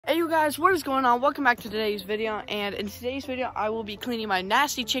guys, what is going on? Welcome back to today's video, and in today's video I will be cleaning my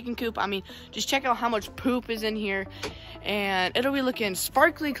nasty chicken coop. Just check out how much poop is in here, and it'll be looking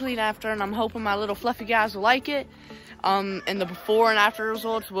sparkly clean after, and I'm hoping my little fluffy guys will like it. And the before and after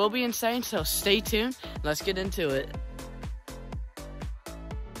results will be insane, so stay tuned. Let's get into it.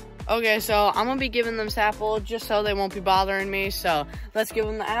 Okay, so I'm gonna be giving them this apple just so they won't be bothering me. So let's give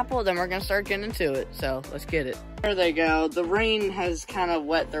them the apple, then we're gonna start getting into it. So let's get it. There they go. The rain has kind of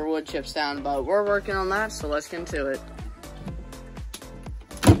wet their wood chips down, but we're working on that, so let's get into it.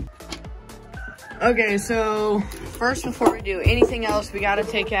 Okay, so first, before we do anything else, we gotta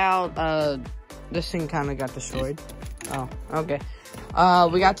take out, this thing kind of got destroyed. Oh, okay.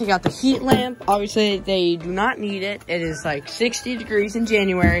 We gotta take out the heat lamp. Obviously, they do not need it. It is like 60 degrees in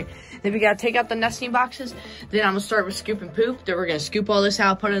January. Then we gotta take out the nesting boxes. Then I'm gonna start with scooping poop. Then we're gonna scoop all this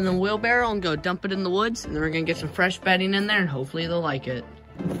out, put it in the wheelbarrow, and go dump it in the woods. And then we're gonna get some fresh bedding in there, and hopefully they'll like it.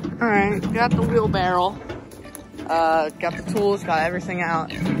 All right, got the wheelbarrow. Got the tools, got everything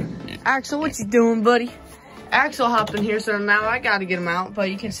out. Axel, what you doing, buddy? Axel hopped in here, so now I gotta get him out. But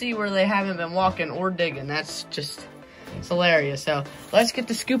you can see where they haven't been walking or digging. That's just... it's hilarious. So let's get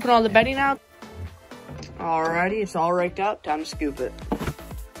to scooping all the bedding out. Alrighty, it's all raked up. Time to scoop it.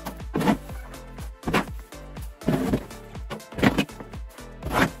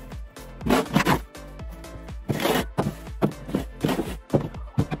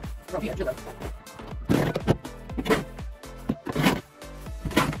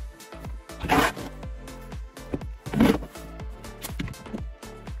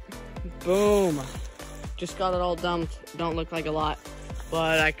 Boom. Just got it all dumped. Don't look like a lot,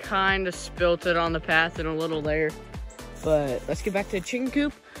 but I kind of spilt it on the path in a little there. But let's get back to the chicken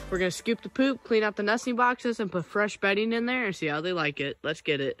coop. We're gonna scoop the poop, clean out the nesting boxes, and put fresh bedding in there and see how they like it. Let's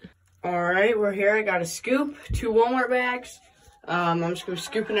get it. All right, we're here. I got a scoop, 2 Walmart bags. I'm just gonna be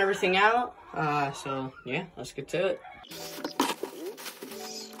scooping everything out. So yeah, let's get to it.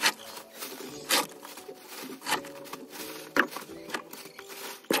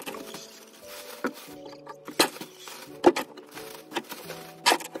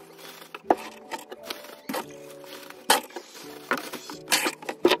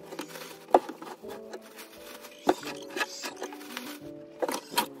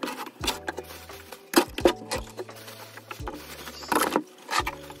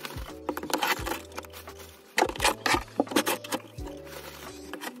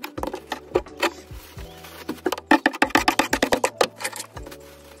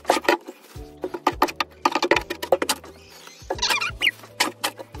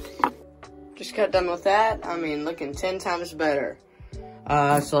 Just got done with that. Looking 10 times better.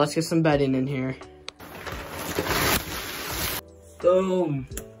 So let's get some bedding in here. Boom.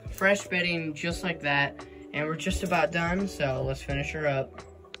 Fresh bedding just like that. And we're just about done, so let's finish her up.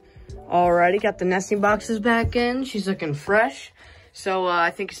 Alrighty, got the nesting boxes back in. She's looking fresh. So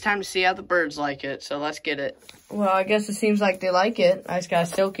I think it's time to see how the birds like it. So let's get it. Well, I guess it seems like they like it. I just got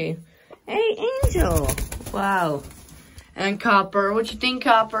Silky. Hey, Angel. Wow. And Copper. What you think,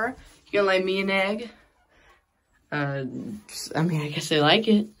 Copper? You gonna lay me an egg? I guess they like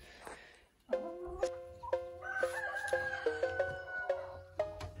it.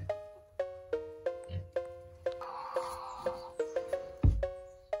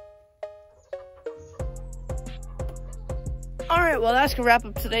 Alright, well that's gonna wrap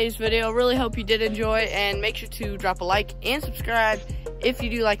up today's video. Really hope you did enjoy, and make sure to drop a like and subscribe if you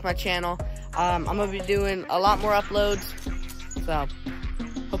do like my channel. I'm gonna be doing a lot more uploads, so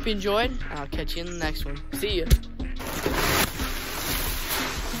hope you enjoyed. I'll catch you in the next one. See ya.